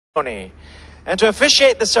ceremony. And to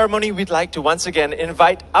officiate the ceremony, we'd like to once again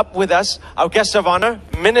invite up with us our guest of honor,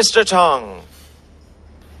 Minister Tong.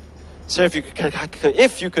 So if you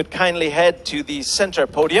could kindly head to the center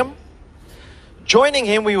podium. Joining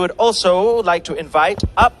him, we would also like to invite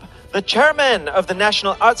up the chairman of the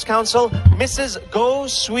National Arts Council, Mrs. Goh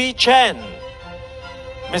Swee Chen.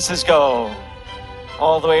 Mrs. Goh,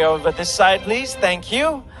 all the way over this side, please. Thank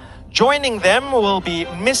you. Joining them will be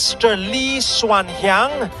Mr. Lee Swan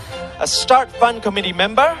Hyang, a Start Fund Committee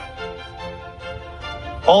member.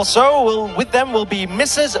 Also, with them will be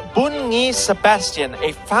Mrs. Boon Ngee Sebastian,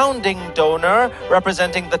 a founding donor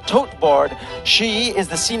representing the Tote Board. She is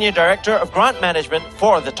the Senior Director of Grant Management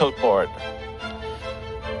for the Tote Board.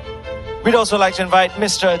 We'd also like to invite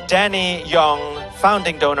Mr. Danny Yong,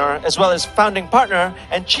 founding donor, as well as founding partner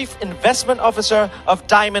and Chief Investment Officer of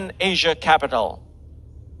Diamond Asia Capital.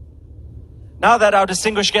 Now that our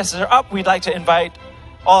distinguished guests are up, we'd like to invite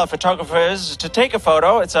all our photographers to take a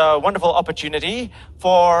photo. It's a wonderful opportunity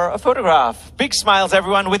for a photograph. Big smiles,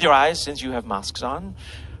 everyone, with your eyes, since you have masks on.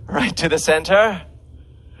 Right to the center.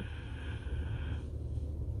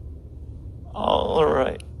 All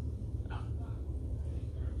right.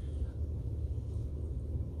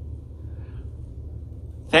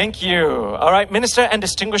 Thank you. All right, Minister and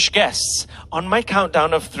distinguished guests, on my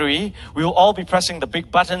countdown of 3, we will all be pressing the big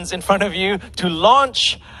buttons in front of you to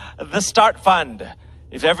launch the Start Fund.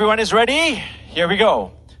 If everyone is ready, here we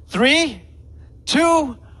go. 3,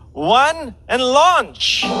 2, 1, and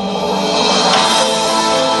launch!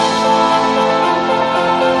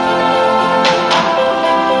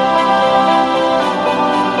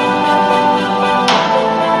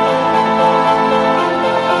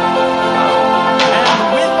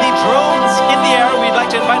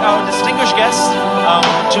 Our distinguished guests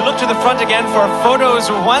to look to the front again for photos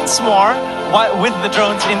once more with the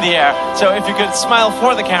drones in the air. So if you could smile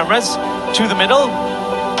for the cameras, to the middle.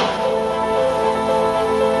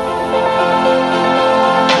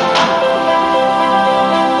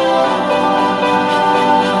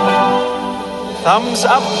 Thumbs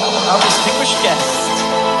up, our distinguished guests.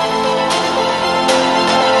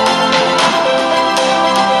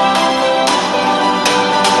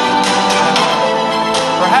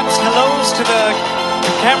 Perhaps hellos to the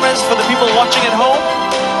cameras for the people watching at home.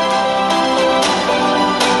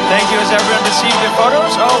 Thank you as everyone received their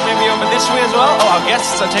photos. Oh, maybe over this way as well. Oh, our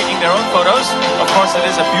guests are taking their own photos. Of course, it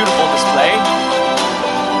is a beautiful display.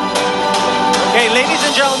 Okay, ladies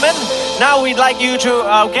and gentlemen, now we'd like you to,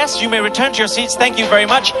 our guests, you may return to your seats. Thank you very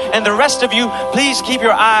much. And the rest of you, please keep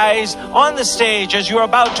your eyes on the stage as you're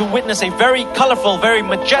about to witness a very colorful, very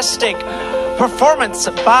majestic performance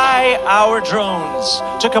by our drones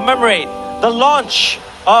to commemorate the launch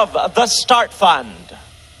of the Start Fund.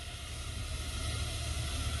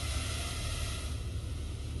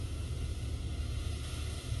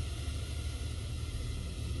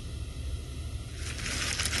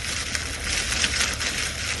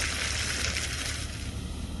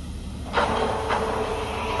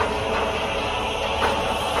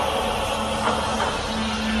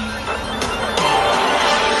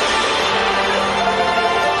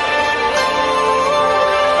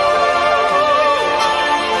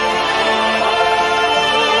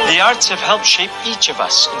 The arts have helped shape each of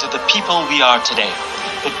us into the people we are today.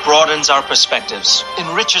 It broadens our perspectives,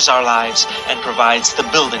 enriches our lives, and provides the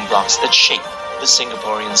building blocks that shape the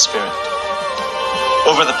Singaporean spirit.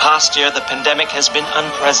 Over the past year, the pandemic has been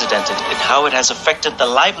unprecedented in how it has affected the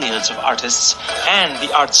livelihoods of artists and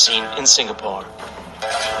the art scene in Singapore.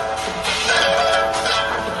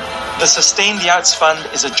 The Sustain the Arts Fund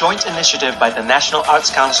is a joint initiative by the National Arts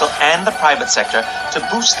Council and the private sector to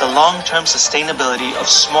boost the long-term sustainability of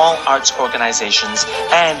small arts organizations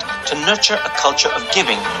and to nurture a culture of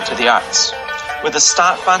giving to the arts. With the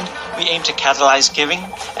Start Fund, we aim to catalyze giving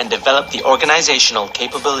and develop the organizational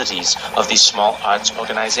capabilities of these small arts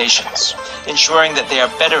organizations, ensuring that they are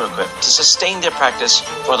better equipped to sustain their practice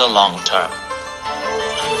for the long term.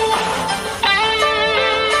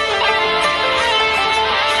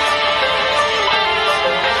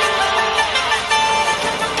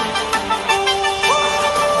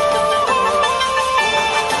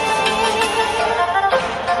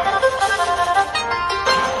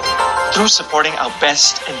 Through supporting our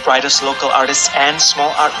best and brightest local artists and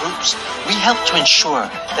small art groups, we help to ensure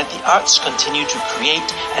that the arts continue to create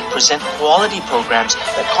and present quality programs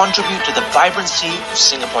that contribute to the vibrancy of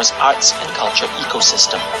Singapore's arts and culture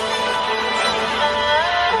ecosystem.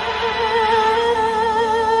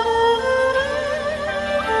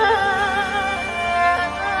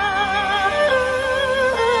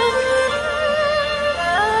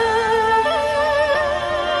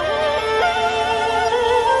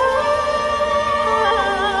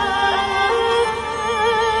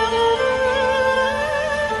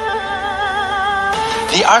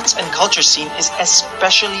 The arts and culture scene is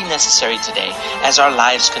especially necessary today as our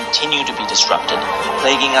lives continue to be disrupted,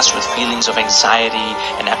 plaguing us with feelings of anxiety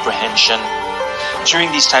and apprehension.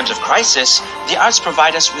 During these times of crisis, the arts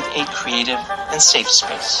provide us with a creative and safe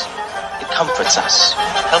space. It comforts us,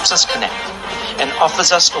 helps us connect, and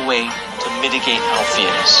offers us a way to mitigate our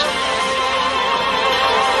fears.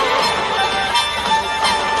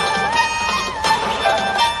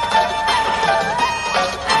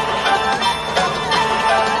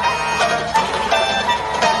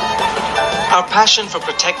 Our passion for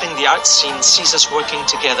protecting the arts scene sees us working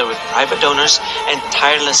together with private donors and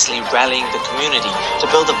tirelessly rallying the community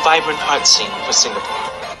to build a vibrant art scene for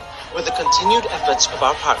Singapore. With the continued efforts of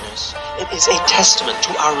our partners, it is a testament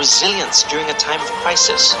to our resilience during a time of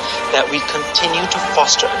crisis that we continue to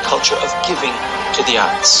foster a culture of giving to the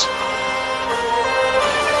arts.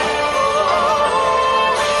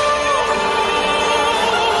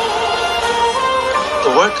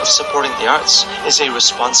 The work of supporting the arts is a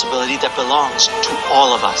responsibility that belongs to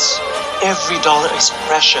all of us. Every dollar is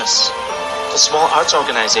precious. To small arts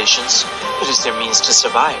organizations, it is their means to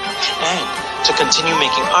survive and to continue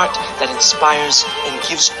making art that inspires and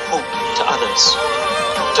gives hope to others.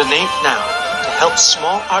 Donate now to help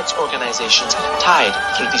small arts organizations tide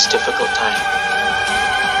through these difficult times.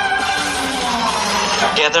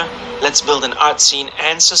 Together, let's build an art scene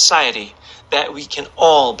and society that we can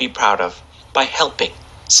all be proud of by helping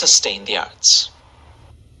sustain the arts.